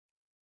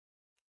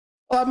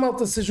Olá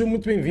malta, sejam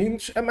muito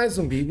bem-vindos a mais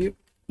um vídeo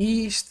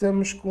e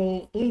estamos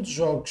com um dos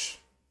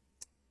jogos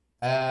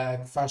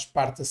que faz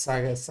parte da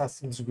saga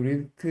Assassin's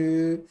Creed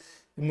que,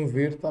 a meu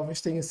ver,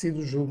 talvez tenha sido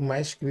o jogo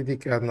mais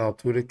criticado na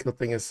altura que ele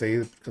tenha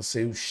saído, porque ele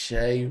saiu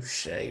cheio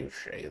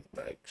de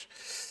bugs.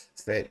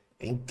 Sério,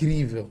 é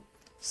incrível,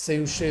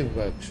 saiu cheio de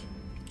bugs.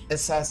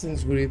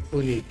 Assassin's Creed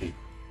Unity.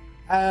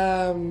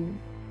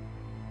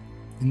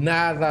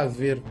 Nada a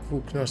ver com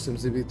o que nós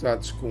estamos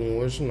habituados com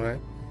hoje, não é?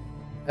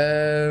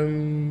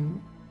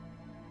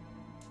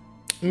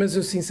 Mas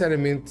eu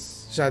sinceramente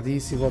já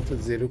disse e volto a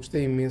dizer, eu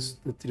gostei imenso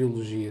da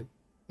trilogia,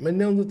 mas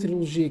não da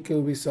trilogia que a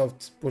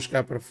Ubisoft pôs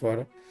cá para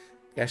fora,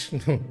 que acho que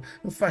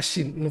não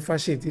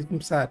faz sentido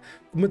começar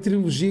uma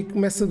trilogia que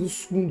começa do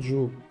segundo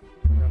jogo.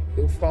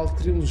 Não, eu falo de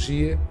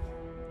trilogia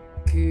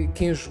que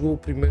quem jogou o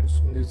primeiro, o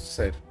segundo e o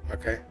terceiro,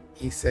 ok?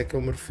 Isso é que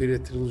eu me refiro a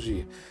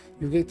trilogia.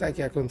 E o que é que está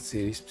aqui a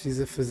acontecer? Isto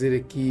precisa fazer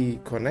aqui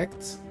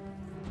connect?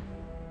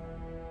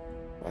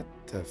 What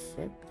the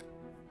fuck?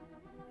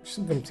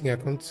 Isto nunca me tinha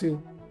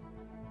acontecido.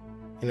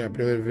 E não é a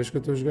primeira vez que eu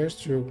estou a jogar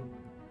este jogo.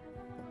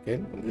 Ok?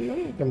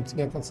 Nunca me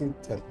tinha acontecido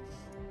tanto.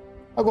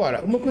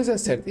 Agora, uma coisa é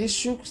certa.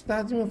 Este jogo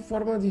está de uma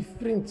forma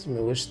diferente,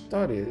 meu. A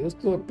história. Eu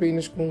estou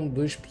apenas com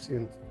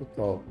 2%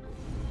 total.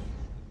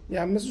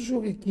 Mas o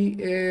jogo aqui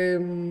é...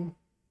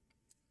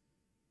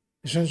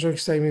 Já não jogo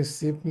está há imenso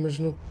tempo, mas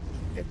não...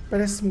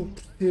 parece-me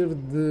por ter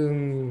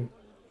de...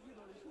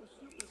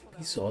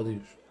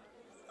 episódios.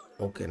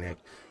 Ou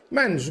caneco.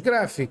 Manos,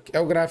 gráfico. É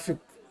o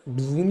gráfico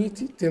de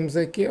Unity. Temos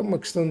aqui uma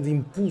questão de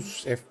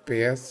impulsos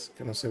FPS,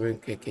 que eu não sei bem o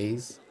que é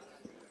isso.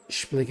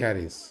 Explicar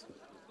isso.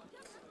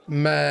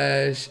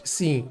 Mas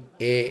sim,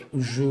 é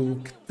o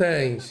jogo que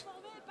tens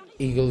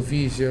Eagle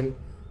Vision.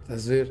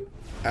 Estás a ver?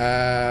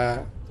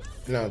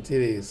 Não,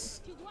 tira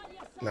isso.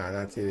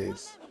 Não, tira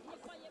isso.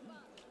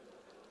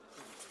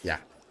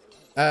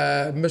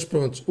 Mas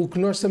pronto, o que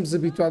nós estamos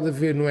habituados a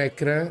ver no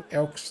ecrã é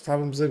o que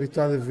estávamos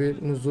habituados a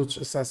ver nos outros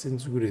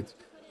Assassin's Creed,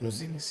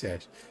 nos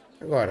iniciais.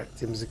 Agora,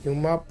 temos aqui um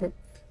mapa.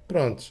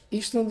 Pronto,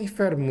 isto não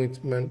difere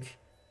muito, manos.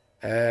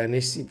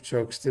 Neste tipo de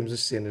jogos temos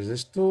as cenas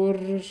das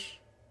torres.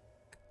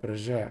 Para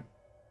já.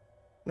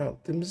 Não,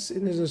 temos as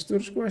cenas das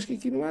torres que eu acho que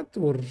aqui não há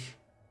torres.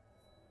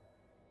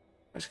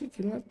 Acho que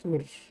aqui não há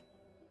torres.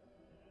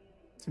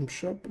 Temos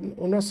só...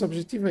 O nosso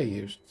objetivo é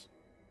este.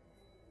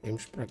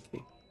 Vamos para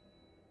aqui.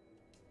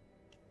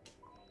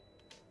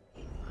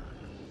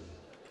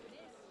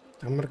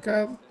 Está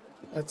marcado.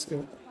 Let's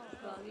go.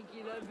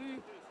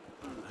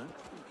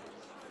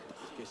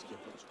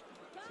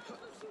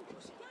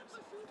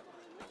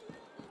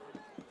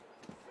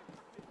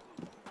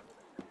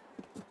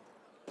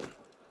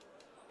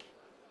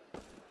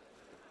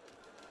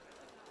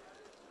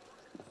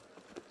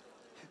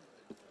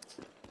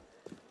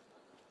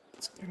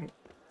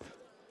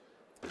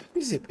 Por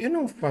exemplo, eu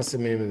não faço a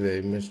mesma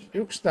ideia, mas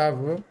eu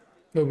gostava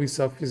que a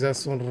Ubisoft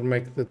fizesse um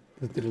remake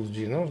da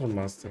trilogia, não um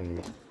remaster,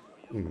 não.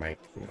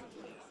 Remake, não.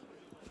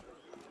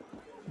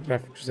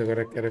 Gráficos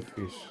agora que era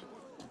fixe.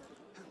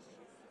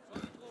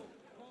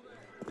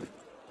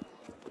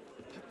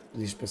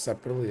 Podias passar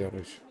por ali,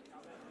 horas.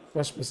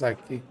 Podes passar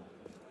aqui.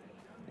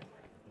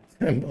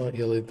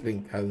 Ele entra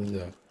em casa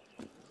já.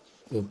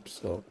 Todo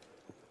pessoal.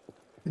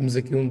 Temos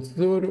aqui um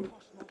tesouro.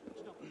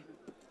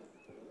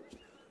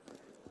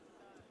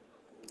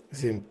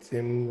 Sim,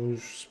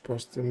 temos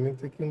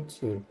supostamente aqui um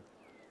tesouro.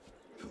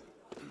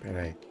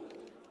 Espera aí.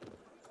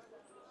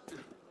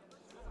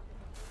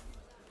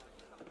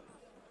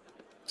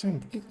 Então,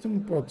 porquê que tu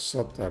me podes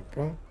saltar,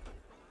 pá?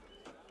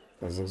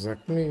 Estás a usar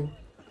comigo.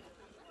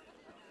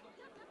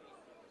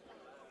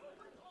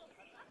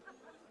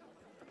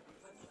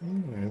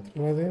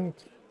 Entra lá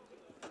dentro.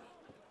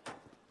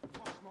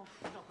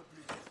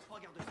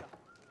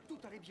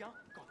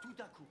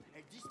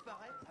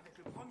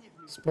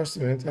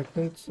 Supostamente há aqui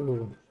um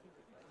tesouro.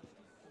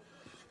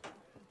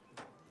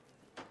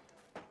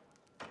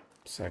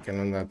 Será que é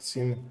no andar de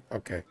cima?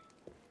 Ok.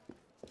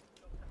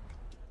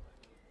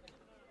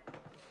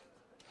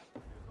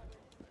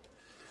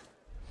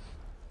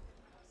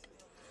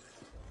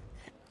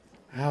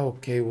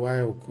 Ok,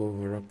 wild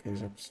cover, ok,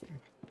 já percebi.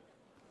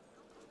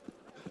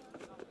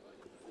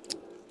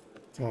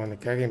 Então, olha,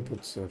 caguem para o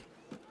tesouro.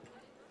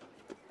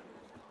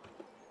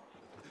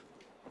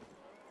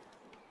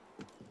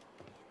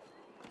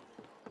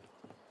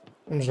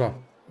 Vamos lá,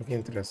 o que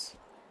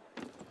interessa.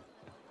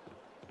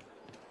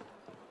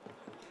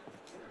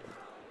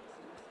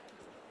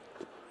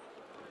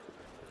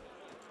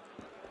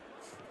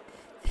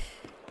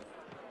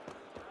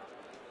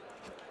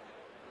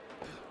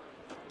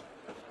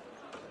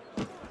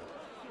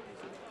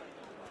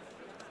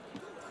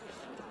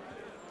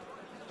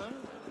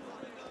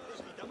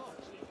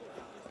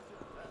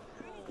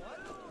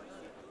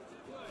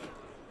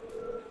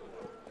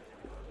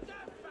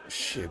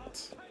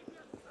 Shit.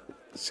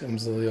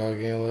 Deixamos ali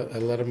alguém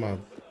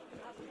alarmado.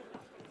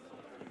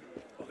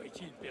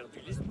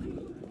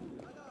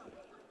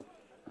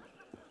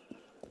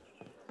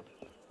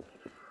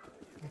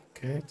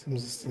 Ok,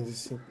 estamos a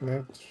 75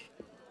 metros.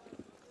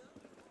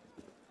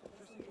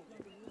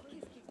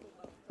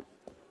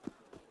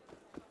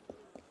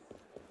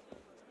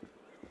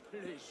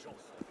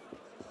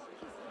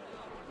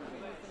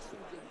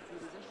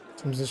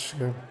 Estamos a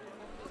chegar.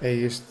 É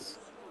este.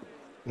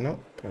 Não,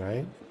 espera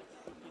aí.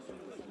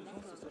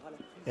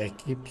 É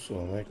aqui,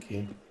 pessoal, é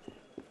aqui.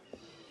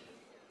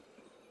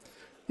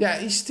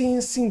 Isto tem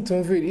assim, estão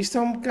a ver? Isto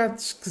é um bocado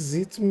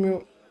esquisito,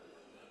 meu.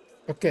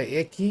 Ok,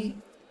 é aqui.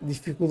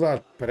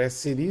 Dificuldade. Parece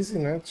ser easy,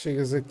 né? Tu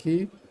chegas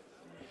aqui.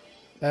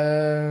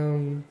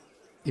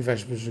 E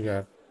vais-me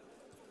jogar.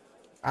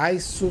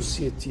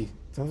 Society.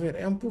 Estão a ver?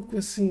 É um pouco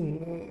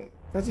assim.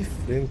 Está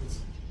diferente.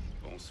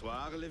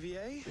 Bonsoir,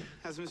 Olivier.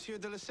 Has Monsieur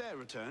de la Serre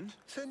returned?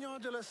 Senor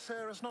de la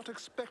Serre is not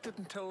expected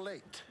until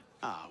late.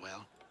 Ah,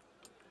 well.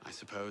 I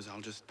suppose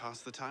I'll just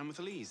pass the time with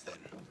Elise, then.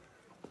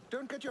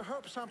 Don't get your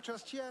hopes up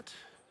just yet.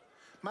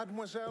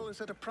 Mademoiselle is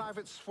at a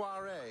private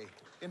soirée,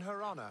 in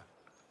her honor,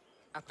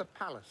 at the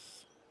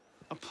palace.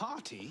 A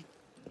party?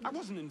 I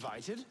wasn't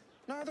invited.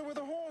 Neither were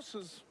the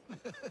horses.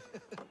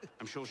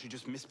 I'm sure she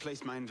just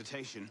misplaced my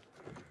invitation.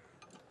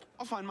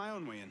 I'll find my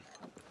own way in.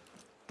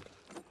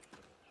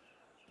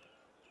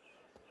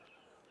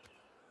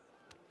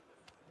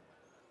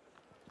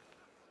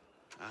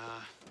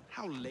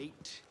 How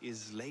late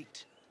is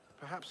late?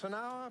 Perhaps an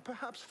hour,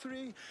 perhaps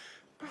 3,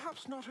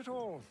 perhaps not at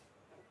all.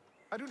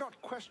 I do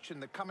not question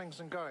the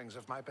comings and goings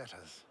of my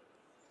betters.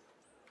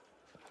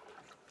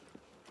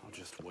 I'll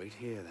just wait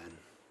here, then.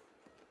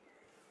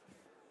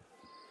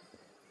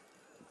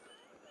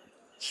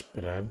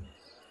 Esperar.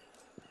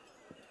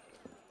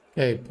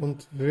 Ok,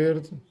 ponto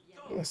verde.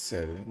 A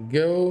sério.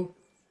 Go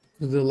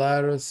to the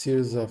Lara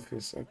Sears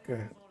office. Ok.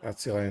 Há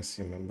de ser lá em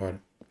cima.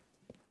 Bora.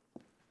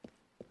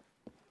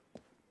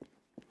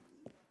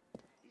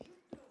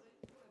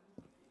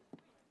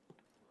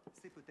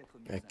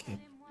 Aqui.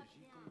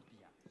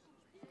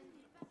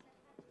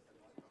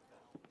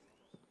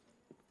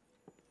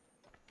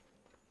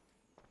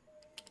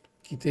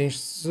 Aqui tens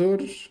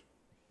tesouros.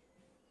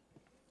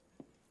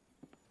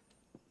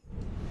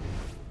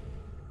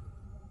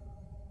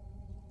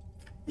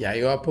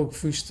 Eu há pouco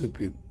fui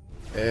estúpido.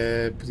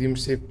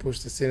 Podíamos ter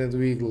posto a cena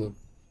do Iglo.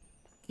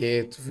 Que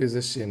é, tu vês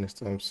as cenas,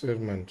 estão a perceber,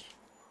 manos?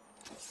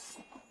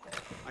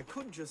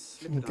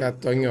 Um bocado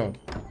tonhó.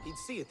 He'd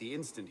see it the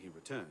instant he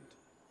returned.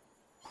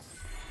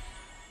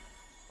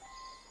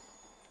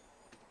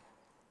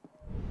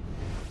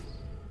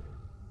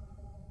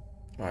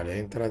 Olha, a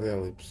entrada é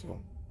ali,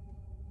 pessoal.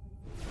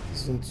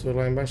 Se um tesouro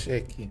lá em baixo é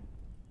aqui.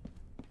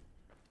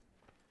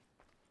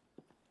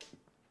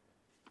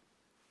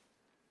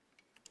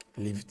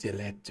 Leave the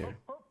letter.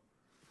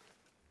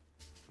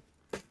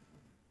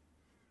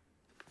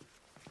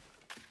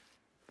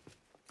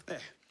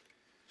 There.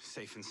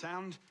 Safe and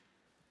sound,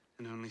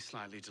 and only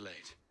slightly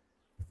delayed.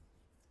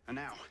 And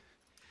now,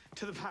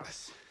 to the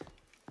palace.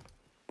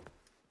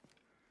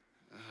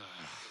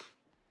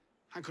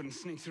 I couldn't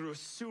sneak through a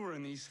sewer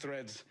in these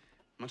threads,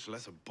 much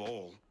less a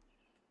ball.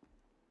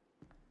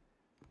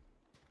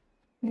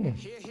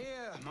 Here,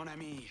 here, mon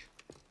ami.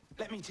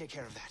 Let me take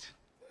care of that.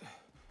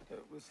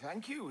 Well,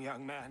 thank you,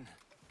 young man.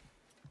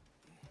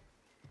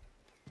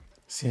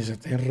 Sim, já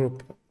tem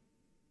roupa.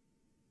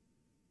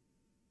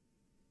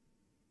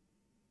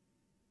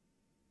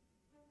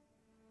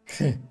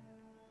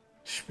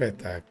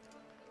 Espetáculo.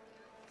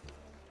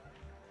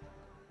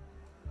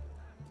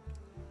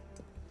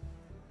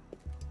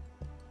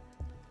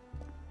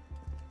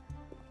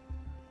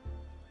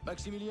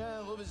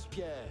 Maximilien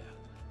Robespierre.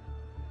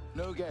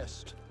 No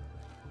guest.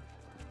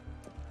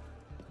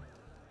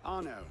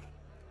 Arno.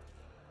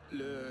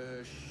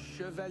 Le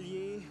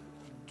Chevalier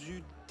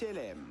du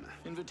Télème.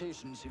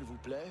 Invitation, s'il vous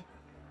plaît.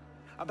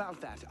 About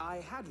that, I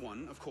had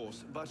one, of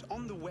course, but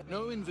on the web...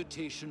 No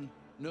invitation,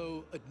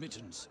 no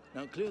admittance.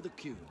 Now clear the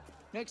queue.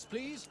 Next,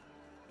 please.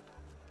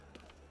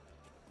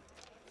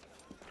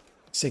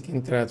 Isso aqui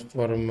entrar de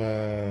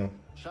forma...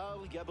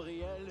 Charles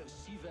Gabriel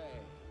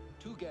Siver.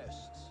 2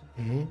 guests.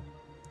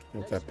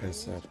 Não está a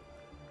pensar.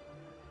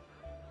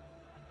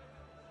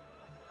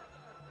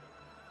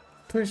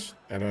 Pois,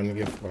 era a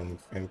única forma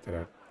de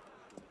entrar.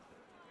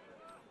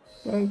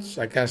 Pronto,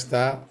 já cá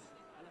está.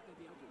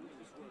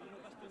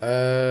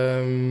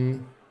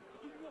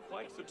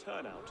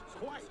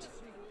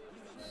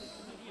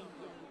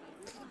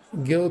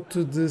 Go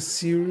to the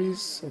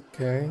series,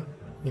 ok.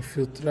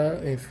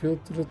 Infiltrate.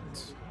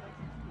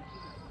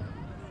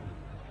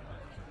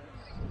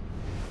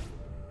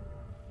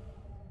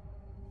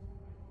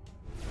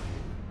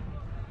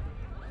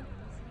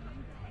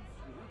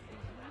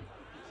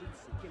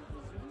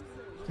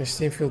 Tens de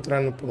se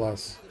infiltrar no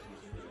palácio.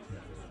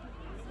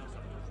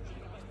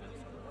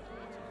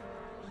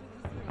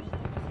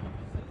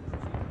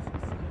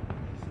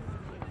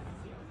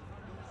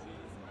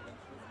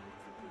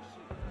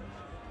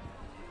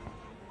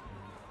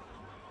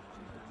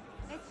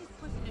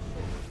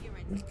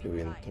 Que eu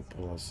entro no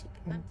palácio.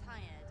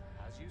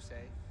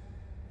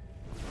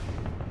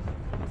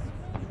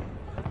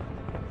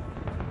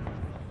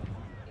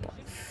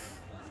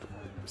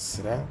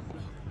 Será?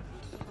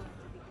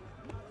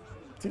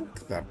 Tem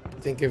que dar.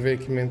 Tem que haver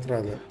aqui uma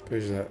entrada.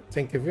 Pois já.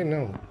 Tem que haver,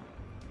 não.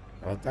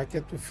 Ela está aqui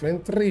à tua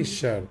frente,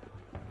 Richard.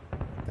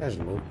 Estás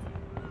louco?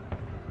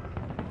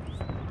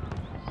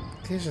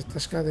 Ok, já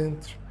estás cá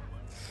dentro.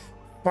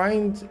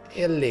 Find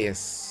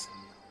ls.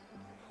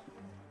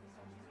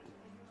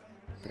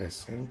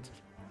 Press enter.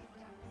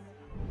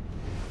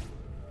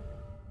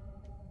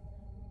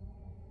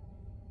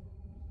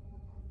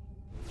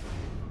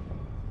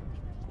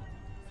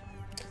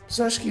 Mas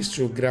acho que este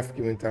jogo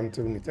graficamente está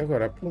muito bonito.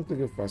 Agora, a pergunta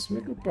que eu faço, como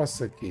é que eu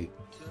passo aqui?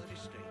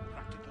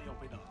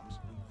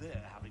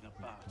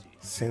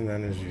 Sem dar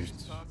nas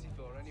vistas.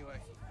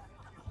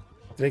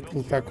 Terei que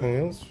lutar com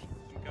eles?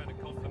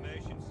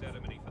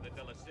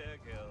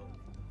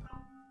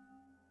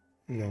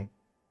 Não.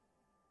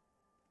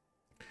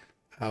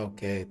 Ah,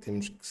 ok.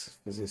 Temos que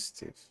fazer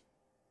Steve.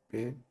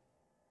 B.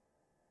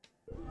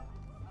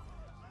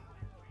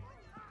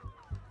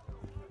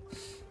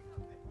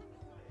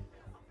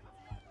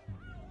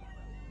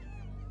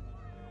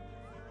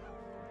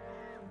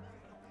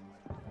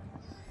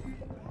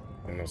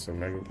 Eu não sei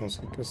mais que eu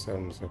consegui passar,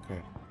 mas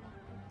ok.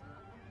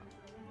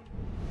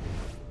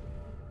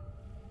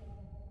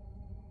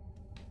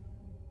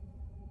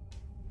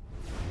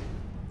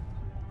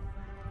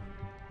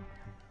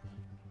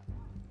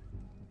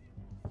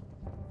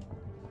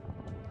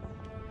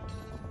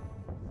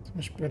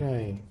 Mas espera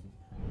aí.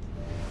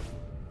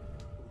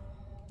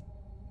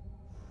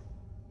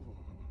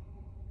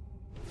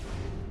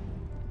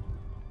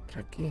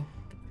 Para aqui?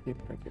 Para aqui,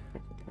 para aqui, para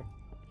aqui, para aqui.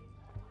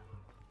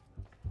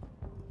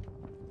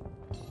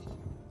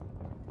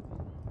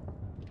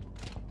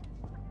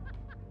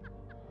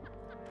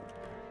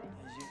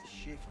 Has your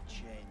shift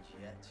changed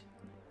yet?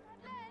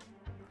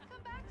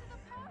 Come back to the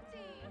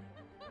party.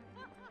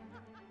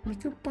 Como é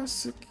que eu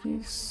passo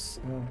aqui?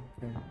 Ah,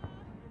 ok.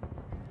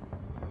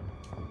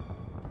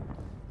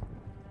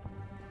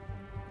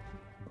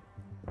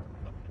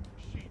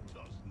 She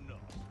does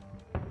not.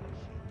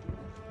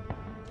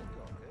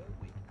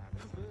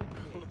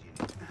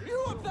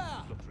 You up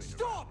there!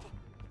 Stop!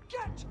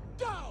 Get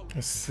down!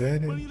 É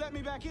sério? Will you let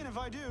me back in if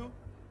I do?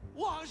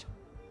 What?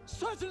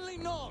 Certainly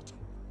not!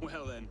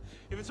 Well then,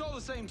 if it's all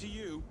the same to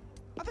you,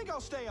 I think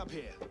I'll stay up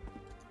here.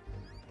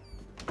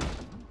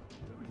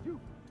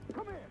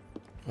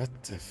 What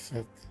the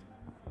fuck?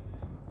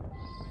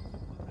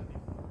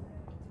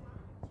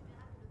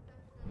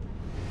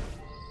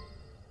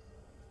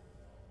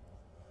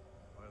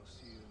 I'll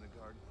see you in the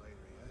garden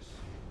later, yes?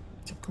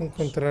 Tinha que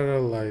encontrar a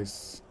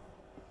Lice.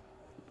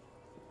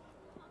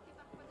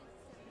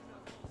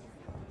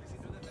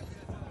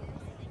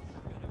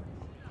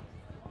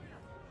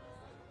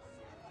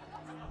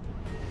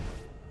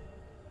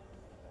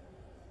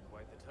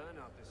 Quite the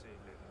turnout this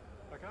evening.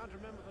 I can't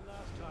remember the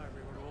last time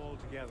we were all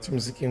together.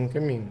 Temos aqui um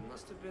caminho.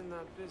 Must have been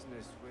that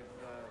business with,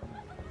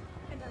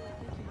 And I will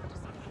thank you for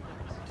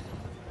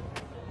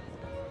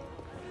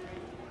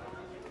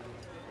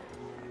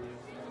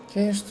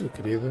Quem és tu,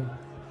 querido?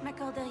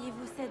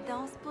 M'accorderiez-vous cette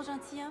danse pour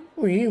gentilhomme?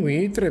 Oui,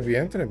 oui, très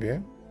bien, très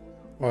bien.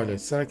 Olha,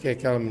 será que é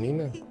aquela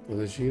menina?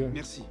 Toda gira.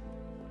 Merci.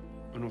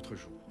 Un autre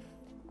jour.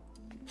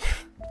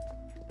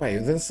 Pá,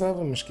 eu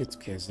dançava, mas que tu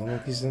queres? Eu não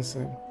quis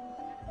dançar.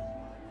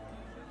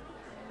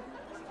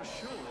 for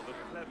sure the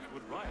plebs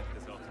would riot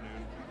this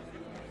afternoon.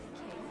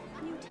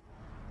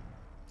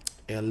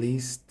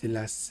 Alice de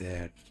la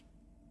Serre.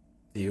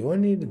 The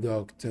only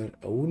doctor,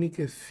 a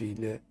única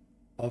filha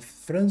of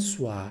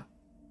François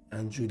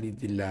and Julie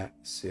de la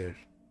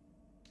Serre.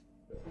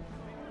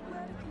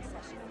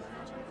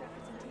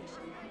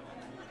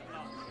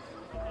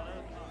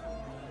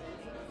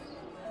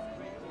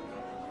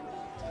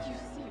 Did you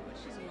see what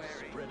she's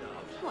wearing?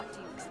 What do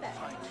you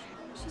expect?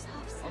 She's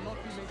half sick. I'll not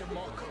be made a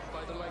mock of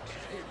by the likes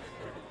of him.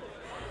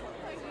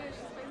 I hear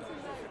she's been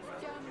some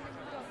like gambling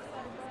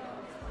dockside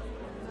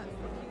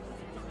bars.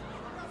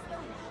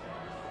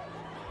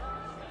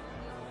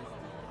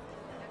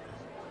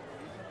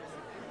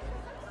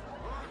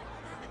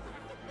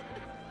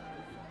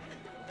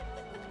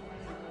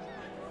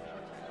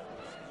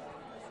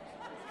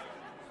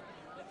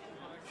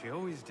 She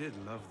always did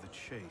love the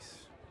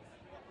chase.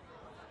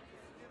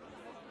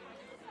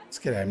 Se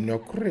calhar é melhor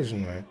correr,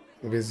 não é?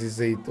 Em vez de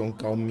ir aí tão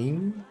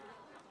calminho.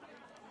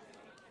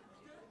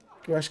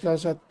 Que eu acho que ela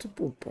já te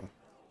topou, pá.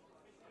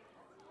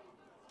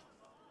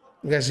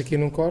 O gajo aqui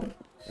não corre?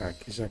 Ah,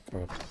 aqui já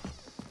corre.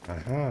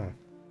 Aham.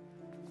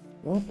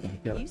 Opa,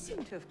 aquela... You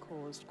seem to have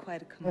caused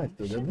quite a Ah, commotion.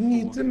 toda What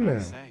bonita, can I meu.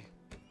 say?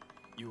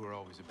 You were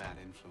always a bad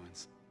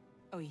influence.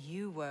 Oh,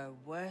 you were a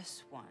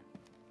worse one.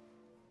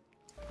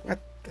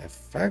 What the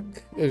fuck?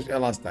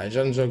 Lá está, eu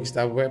já no jogo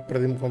estava web,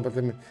 perdi-me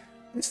completamente.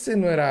 Isso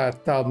não era a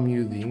tal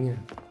miudinha?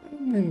 Eu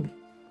não me lembro.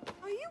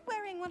 Are you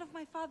wearing one of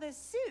my father's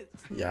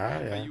suits? Já,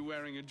 Are já. you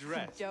wearing a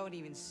dress? Don't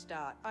even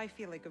start. I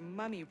feel like a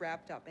mummy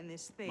wrapped up in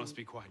this thing. Must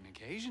be quite an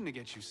occasion to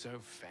get you so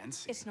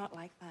fancy. It's not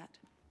like that.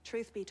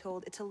 Truth be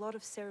told, it's a lot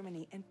of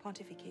ceremony and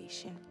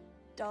pontification.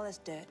 Dull as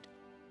dirt.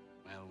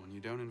 Well, when you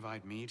don't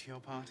invite me to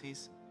your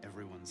parties,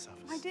 everyone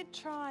suffers. I did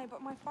try,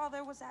 but my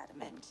father was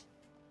adamant.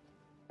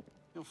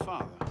 Your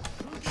father?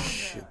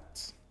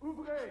 Shit.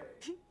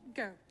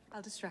 Go.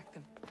 I'll distract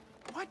them.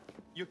 What?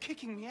 You're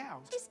kicking me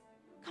out? It's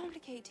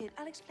complicated.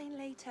 I'll explain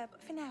later,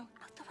 but for now,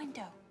 out the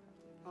window.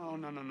 Oh,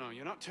 no, no, no.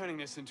 You're not turning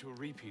this into a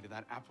repeat of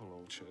that apple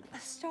orchard.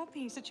 Stop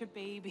being such a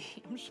baby.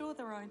 I'm sure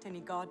there aren't any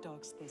guard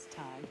dogs this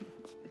time.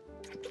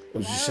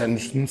 Hoje já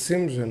nos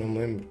conhecemos, eu não me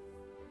lembro.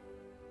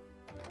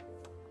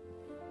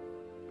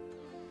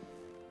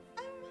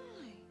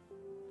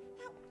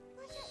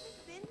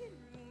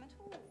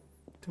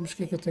 Então, mas o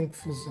que é que eu tenho que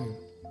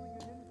fazer?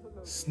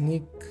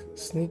 Sneak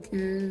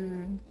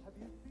é...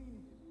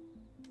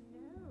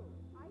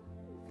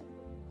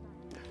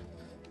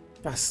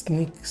 Pá,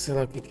 sneak, sei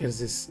lá o que quer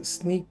dizer.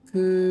 Sneak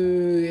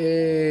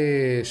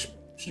é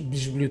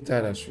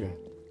bisbilhotar, acho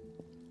eu.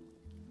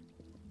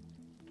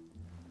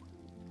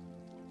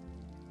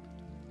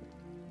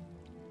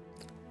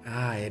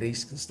 Ah, era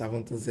isto que eles estavam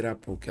a dizer há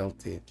pouco,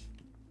 LT.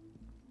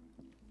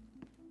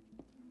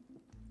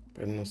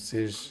 Para não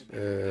seres...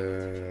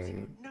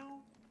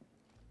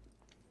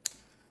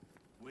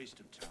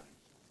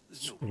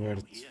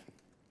 descoberto.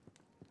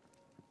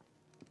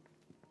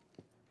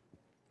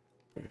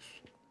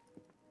 Pois.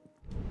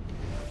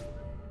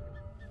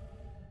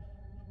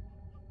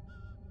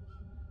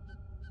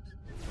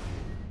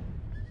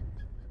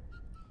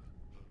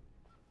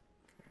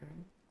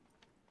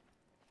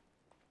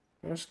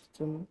 Eu acho que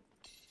estou...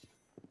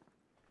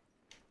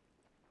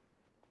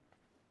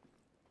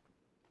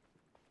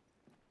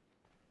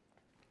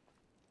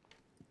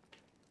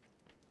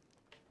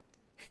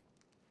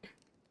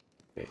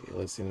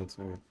 Ele assim não te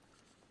vê.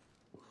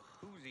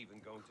 Who's even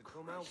going to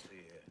come out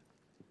here?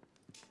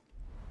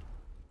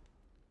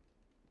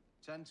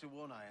 10 to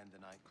 1 I end the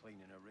night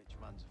cleaning a rich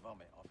man's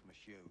vomit off my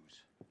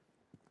shoes.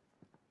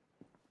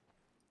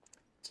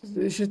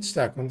 Deixa de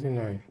estar,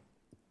 continue.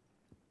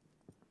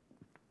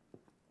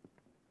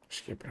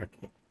 Acho que é para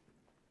aqui.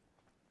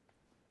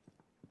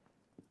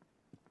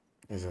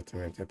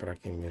 Exatamente, é para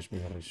aqui mesmo,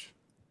 meu lixo.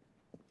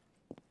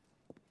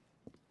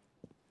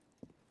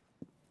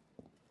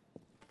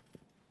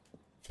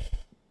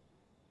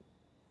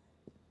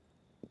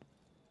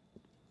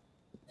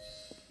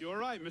 You all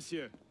right,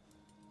 monsieur?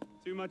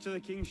 Too much of the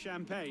king's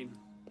champagne?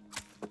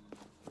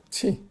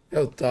 Sim, é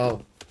o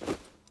tal.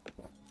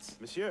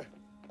 Monsieur?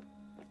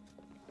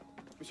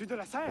 Monsieur de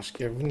la Serre? Acho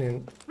que é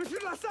veneno. Monsieur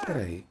de la Serre! Espera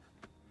aí.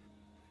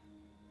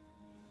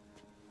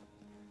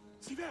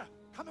 Sylvain,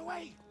 come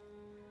away!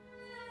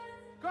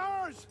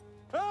 Guards!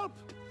 Help!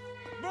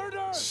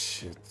 Murder!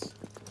 Shit.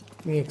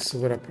 Tinha que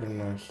sobrar para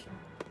nós.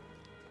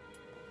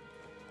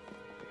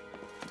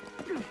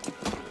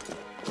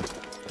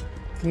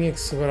 Tinha que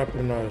sobrar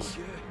para nós.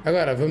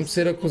 Agora, vamos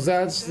ser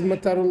acusados de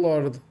matar o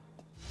Lorde.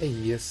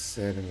 Aí, é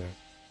sério, meu.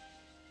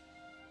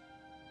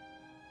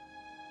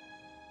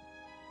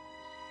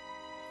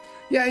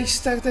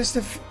 Isto está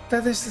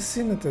desta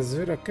cena, estás a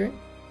ver, ok?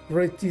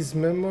 Rate his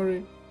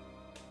memory.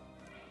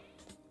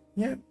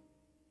 Yeah.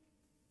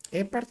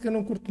 É a parte que eu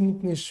não curto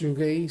muito neste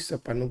jogo, é isso.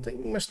 Opá, não tem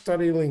uma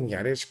história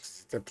linear, é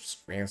esquisita, por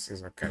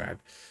sequências, oh,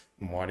 caralho.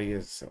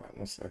 Memórias, sei lá,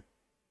 não sei.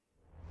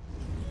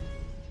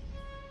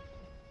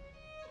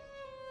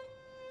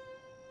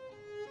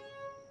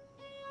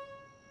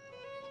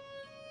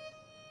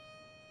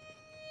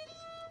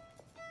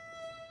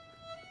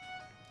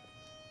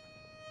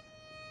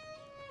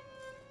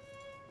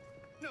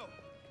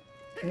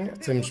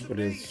 Estamos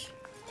presos.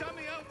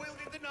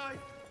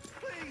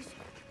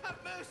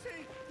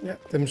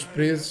 Estamos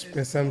presos,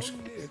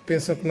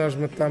 pensam que nós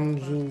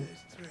matámos o...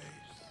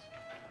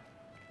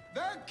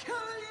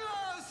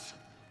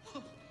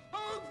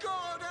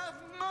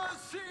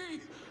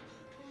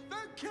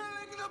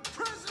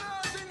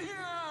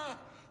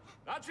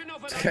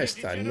 Cá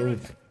está,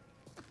 noob.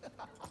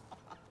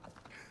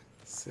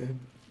 Sério.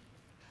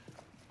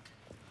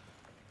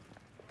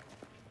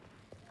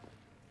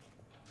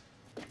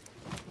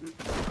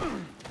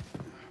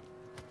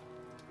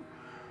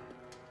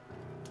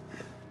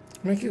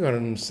 Como é que agora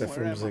nos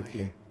safamos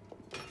aqui?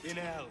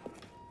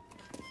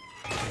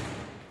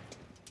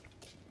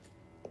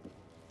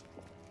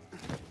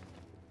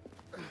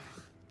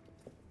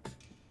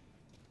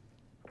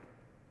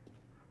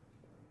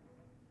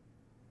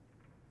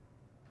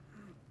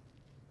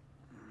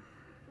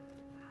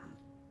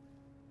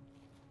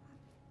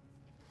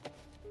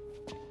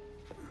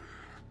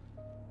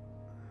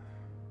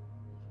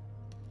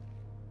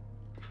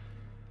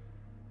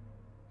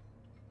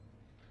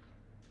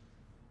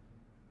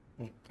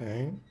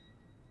 Okay.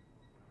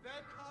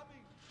 They're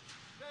coming!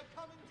 They're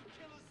coming to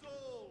kill us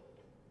all!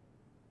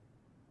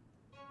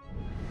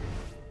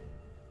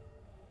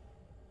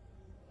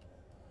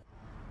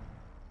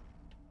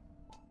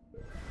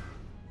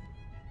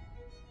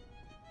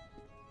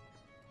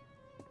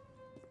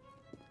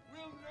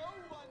 Will no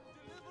one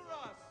deliver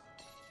us?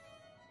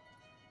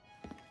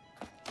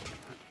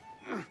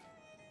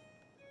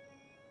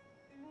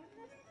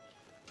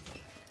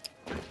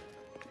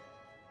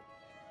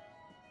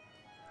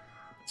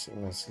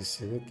 Não sei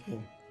se é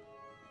daqui.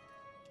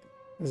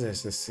 Mas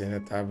esta cena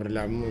está a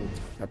brilhar muito.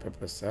 Dá para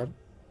passar?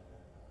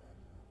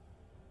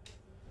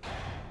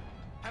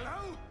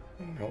 Hello?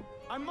 Não.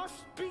 I must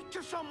speak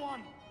to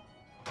someone.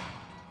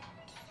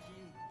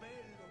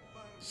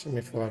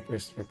 Deixa-me falar com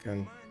este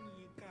bacana.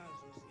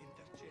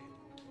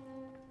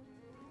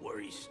 What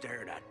are you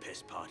staring at,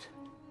 piss pot?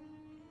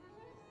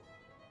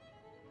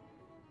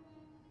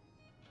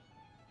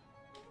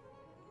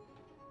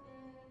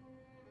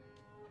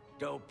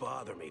 Don't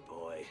bother me,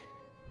 boy.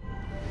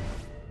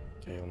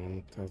 Ok, ele não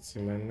está a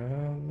dizer mais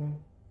nada.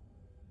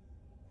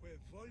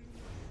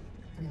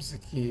 Temos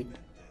aqui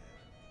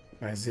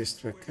mais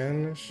este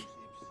bacanas.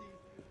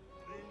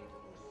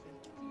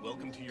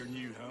 Welcome to your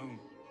new home.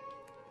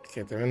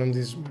 Ok, também não me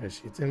dizes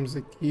mais. E temos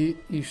aqui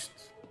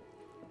isto.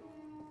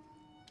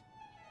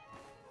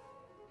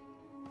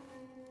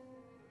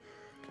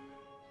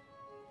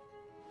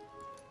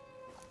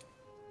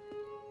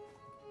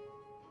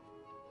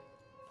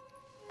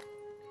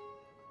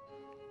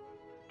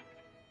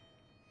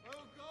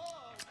 Oh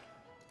God!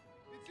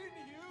 It's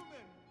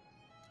inhuman!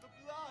 The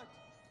blood!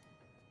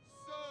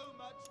 So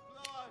much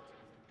blood!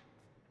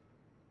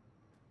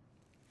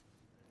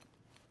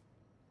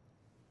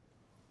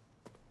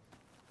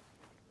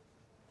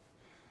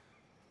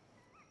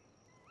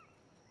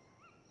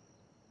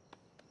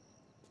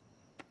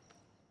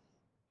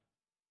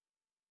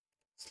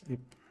 Sleep.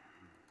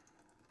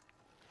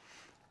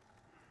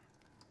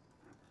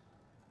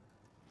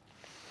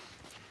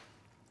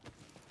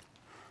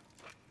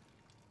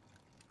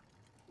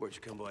 Where'd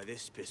you come by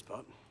this, piss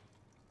pot?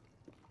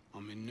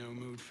 I'm in no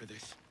mood for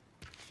this.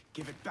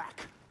 Give it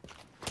back.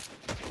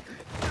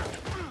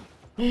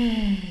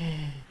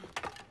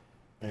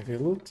 Vai haver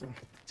luta?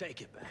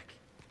 Take it back.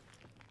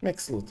 Como é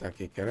que se luta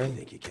aqui, You caramba?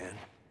 think you can?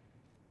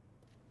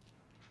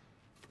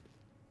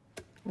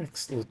 Como é que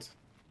se luta?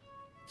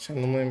 Já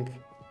não me lembro.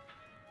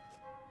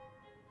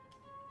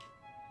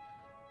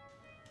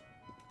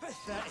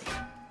 Pathetic.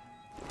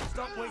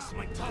 Stop wasting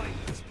my time,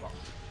 piss pot.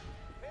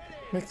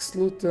 Como é que se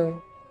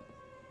luta?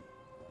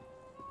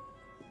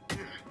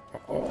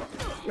 Oh,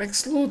 como é que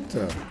se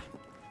luta?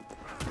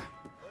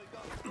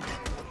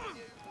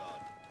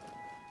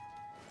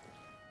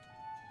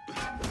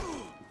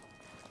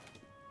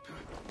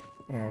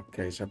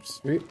 Ok, já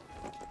percebi.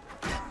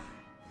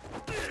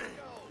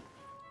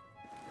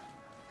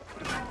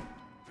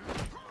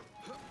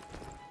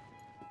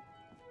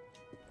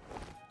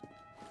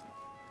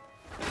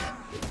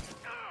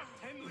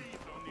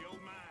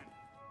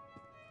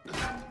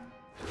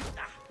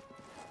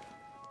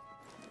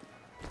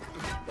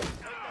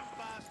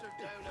 Bastard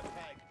down a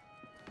peg.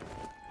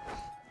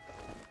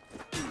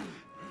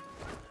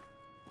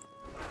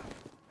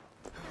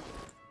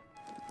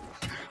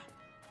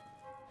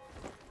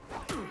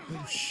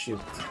 Oh, shit.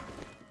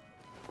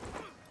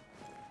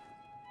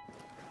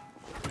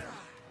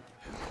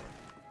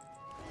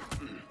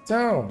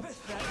 Então,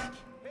 Pathetic.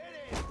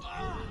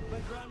 My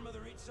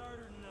grandmother eats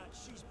harder than that.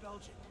 She's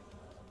Belgian.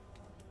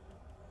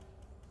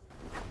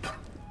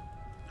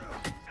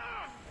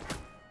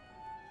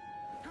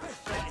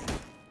 Pathetic.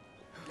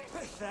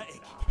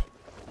 Pathetic.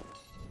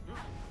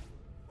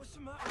 What's the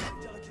matter,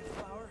 you delicate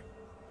flower?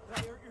 Did I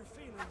hurt your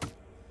feelings?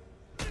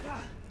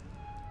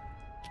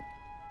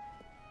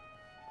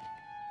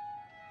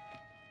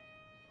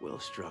 Well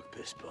struck,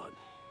 piss pot.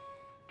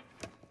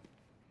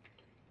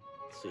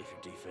 See if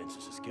your defense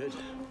is as good.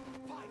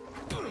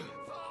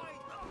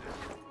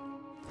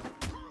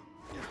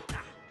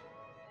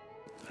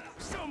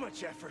 So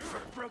much effort for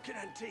a broken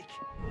antique.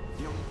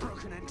 The only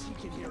broken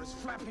antique in here is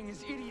flapping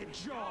his idiot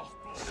jaw.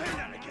 Say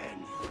that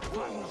again.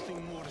 I've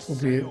nothing more to o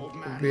say, B, old o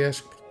man. B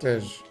acho que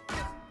protege.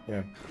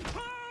 Yeah.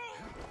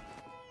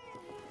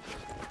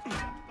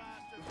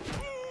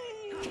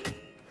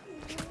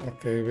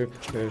 Ok, o B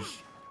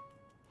protege.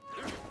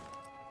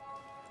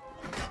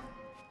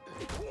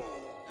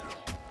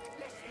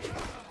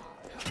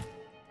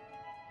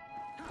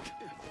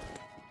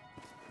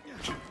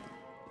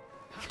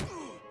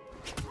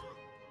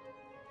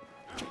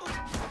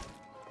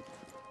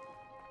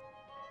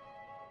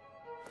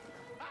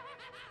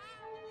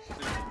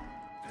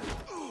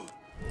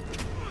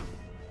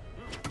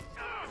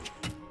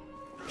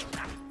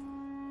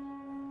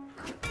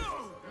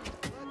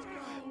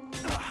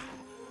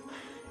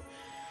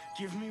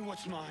 Give me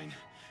what's mine,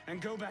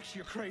 and go back to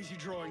your crazy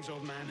drawings,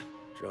 old man.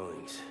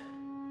 Drawings.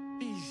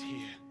 These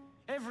here.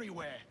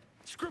 Everywhere.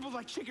 Scribbled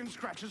like chicken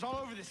scratches all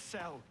over this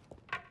cell.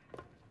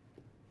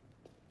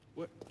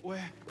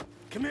 Where?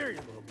 Come here, you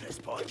little piss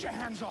pot. Get your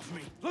hands off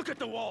me! Look at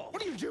the wall.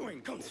 What are you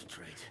doing?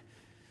 Concentrate.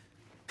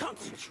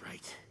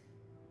 Concentrate.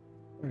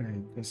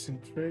 Peraí,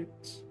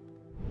 concentrate.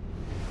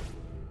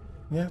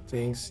 Yeah,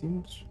 tem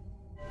símbolos.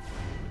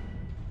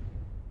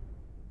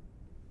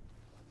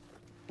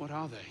 What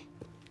are they?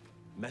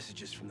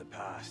 Messages from the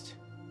past.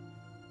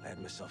 I had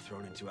myself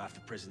thrown into half the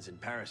prisons in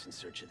Paris in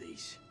search of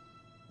these.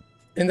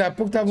 Ainda há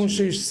pouco estavam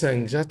cheios de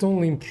sangue, já estão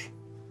limpos.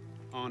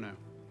 Arno.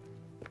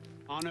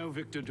 Arno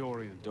Victor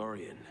Dorian.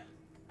 Dorian.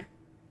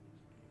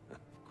 Of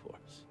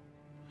course.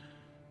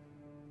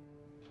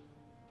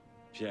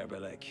 Pierre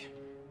Belec.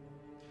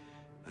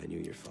 I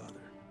knew your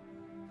father.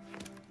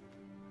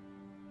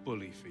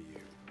 Bully for you.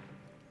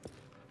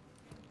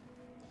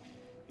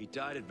 He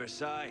died at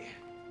Versailles.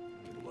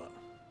 In what?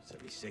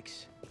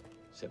 76?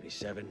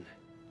 77?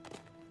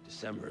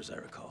 December, as I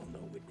recall, no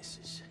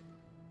witnesses.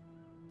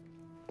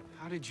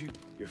 How did you...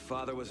 Your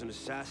father was an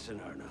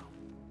assassin, Arno.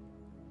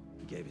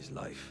 He gave his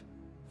life,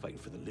 fighting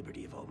for the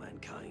liberty of all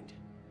mankind.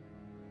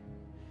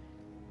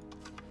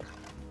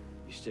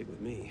 You stick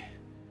with me,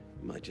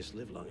 you might just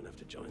live long enough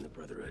to join the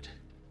Brotherhood.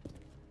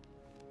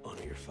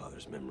 Honor your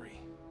father's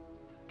memory.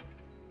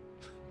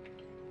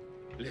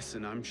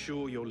 Listen, I'm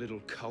sure your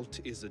little cult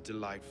is a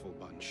delightful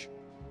bunch,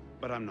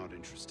 but I'm not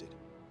interested.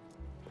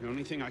 The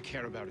only thing I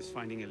care about is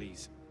finding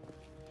Elise.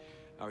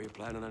 How are you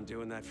planning on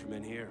doing that from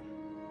in here?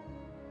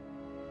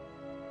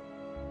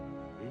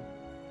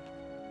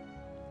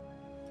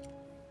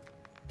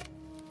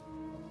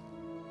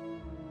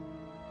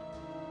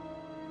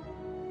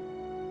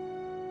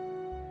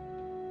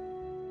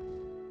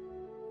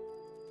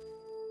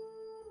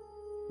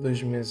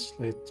 Dois meses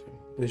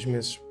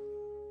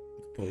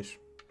depois.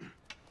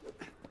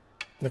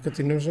 Ainda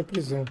continuamos na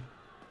prisão.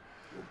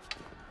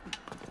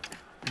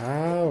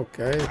 Ah,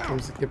 ok.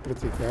 Estamos aqui a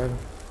praticar.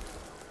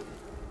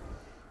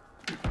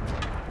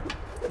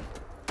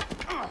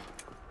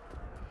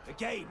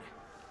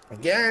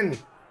 Again!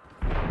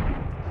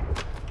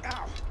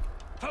 Ow!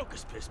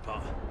 Focus,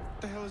 pisspaw. What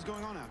the hell is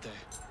going on out there?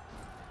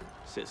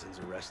 Citizens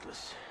are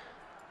restless.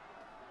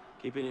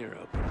 Keep an ear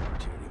open.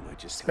 Opportunity might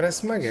just...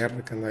 Parece uma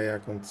guerra que anda aí a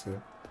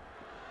acontecer.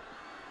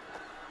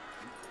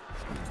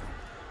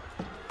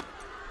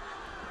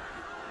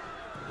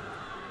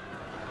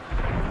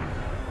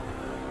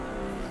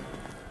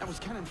 That was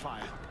cannon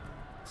fire.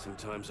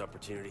 Sometimes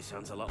opportunity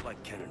sounds a lot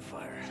like cannon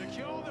fire.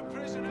 Secure the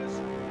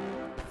prisoners.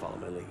 Follow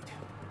my lead.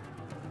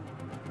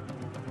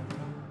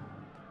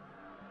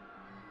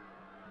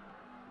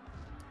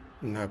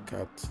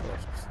 Knockout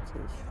left.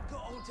 Got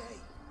all day.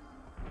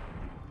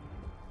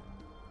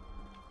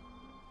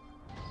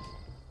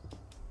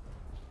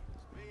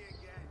 Me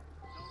again.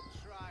 Don't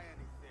try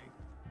anything.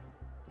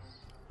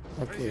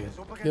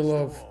 Ok. Kill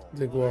off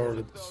the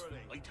guards.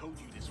 I told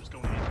you this was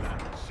going to end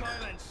bad.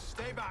 Silence.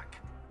 Stay back.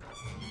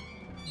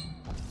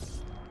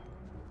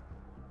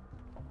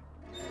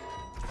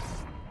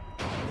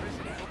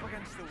 Prisoners up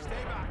against the wall.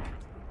 Stay back.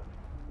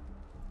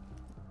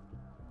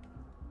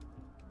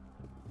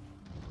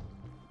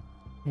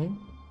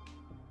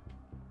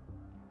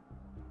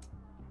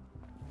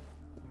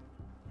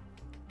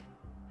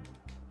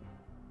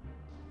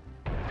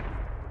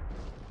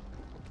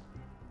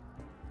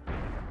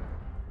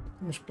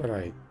 Mas espera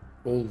aí.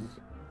 Old.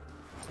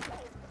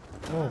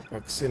 Oh,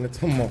 pá, que cena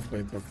tão mal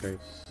feita, ok.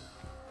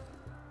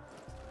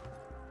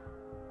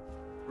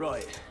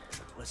 Right.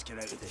 Let's get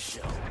out of this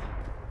shell.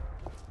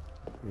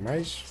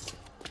 Mais?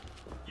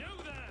 You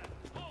there!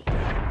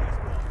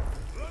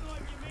 Run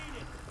like you mean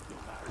it. No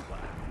matter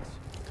what happens.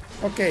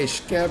 Ok,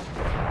 escape.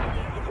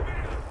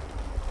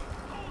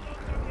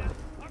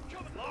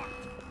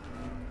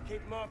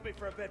 Keep them off me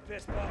for a bit,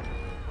 pisspaw.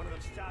 One of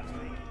them stabs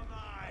me.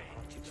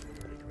 I'll get you an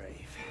early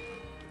grave.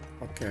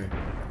 Ok.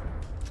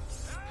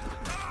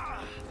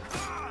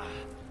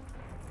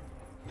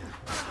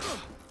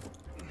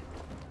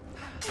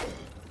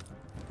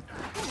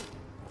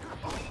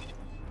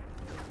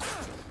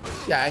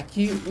 Já,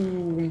 aqui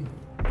o...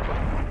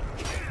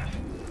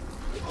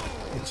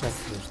 Já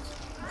foste.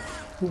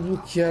 Vou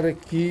bloquear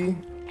aqui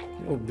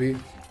o B.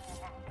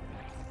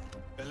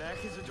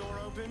 Belek, is the door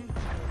open?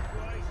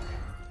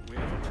 We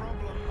have a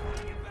problem.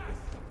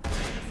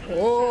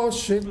 Oh,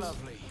 shit.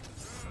 Lovely.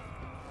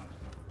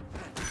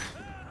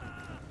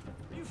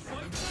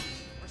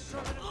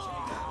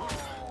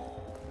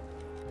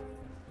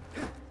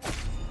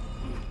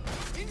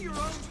 In your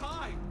own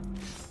time.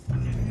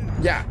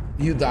 Yeah,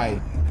 you die.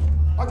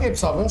 Ok,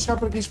 pessoal, vamos ficar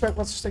por aqui. Espero que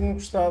vocês tenham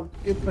gostado.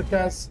 Eu, por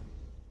acaso,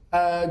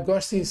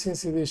 gosto da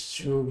essência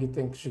deste jogo e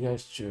tenho que jogar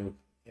este jogo.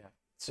 Yeah.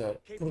 So,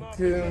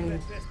 porque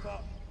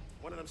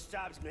One of them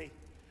stabs me.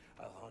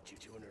 I'll haunt you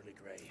to an early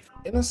grave.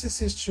 eu não sei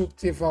se este jogo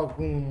teve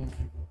algum...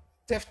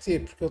 Deve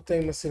ter, porque ele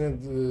tem uma cena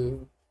de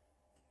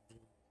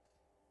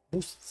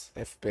boost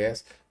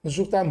FPS. Mas o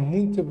jogo está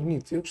muito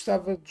bonito. Eu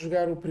gostava de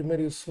jogar o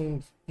primeiro e o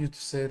segundo e o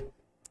terceiro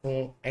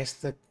com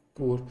esta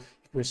cor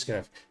e com este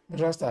gráfico.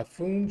 Mas lá está,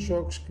 foi um dos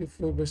jogos que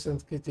foi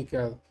bastante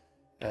criticado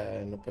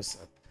no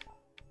passado.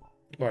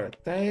 Agora,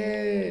 está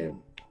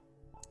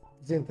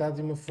apresentado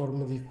de uma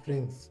forma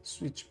diferente.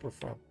 Switch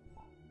profile.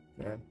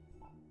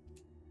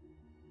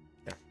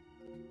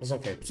 Mas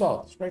ok,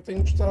 pessoal, espero que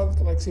tenham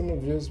gostado. Like, sim, uma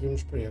vez,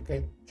 vemos por aí,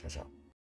 ok? Tchau, tchau.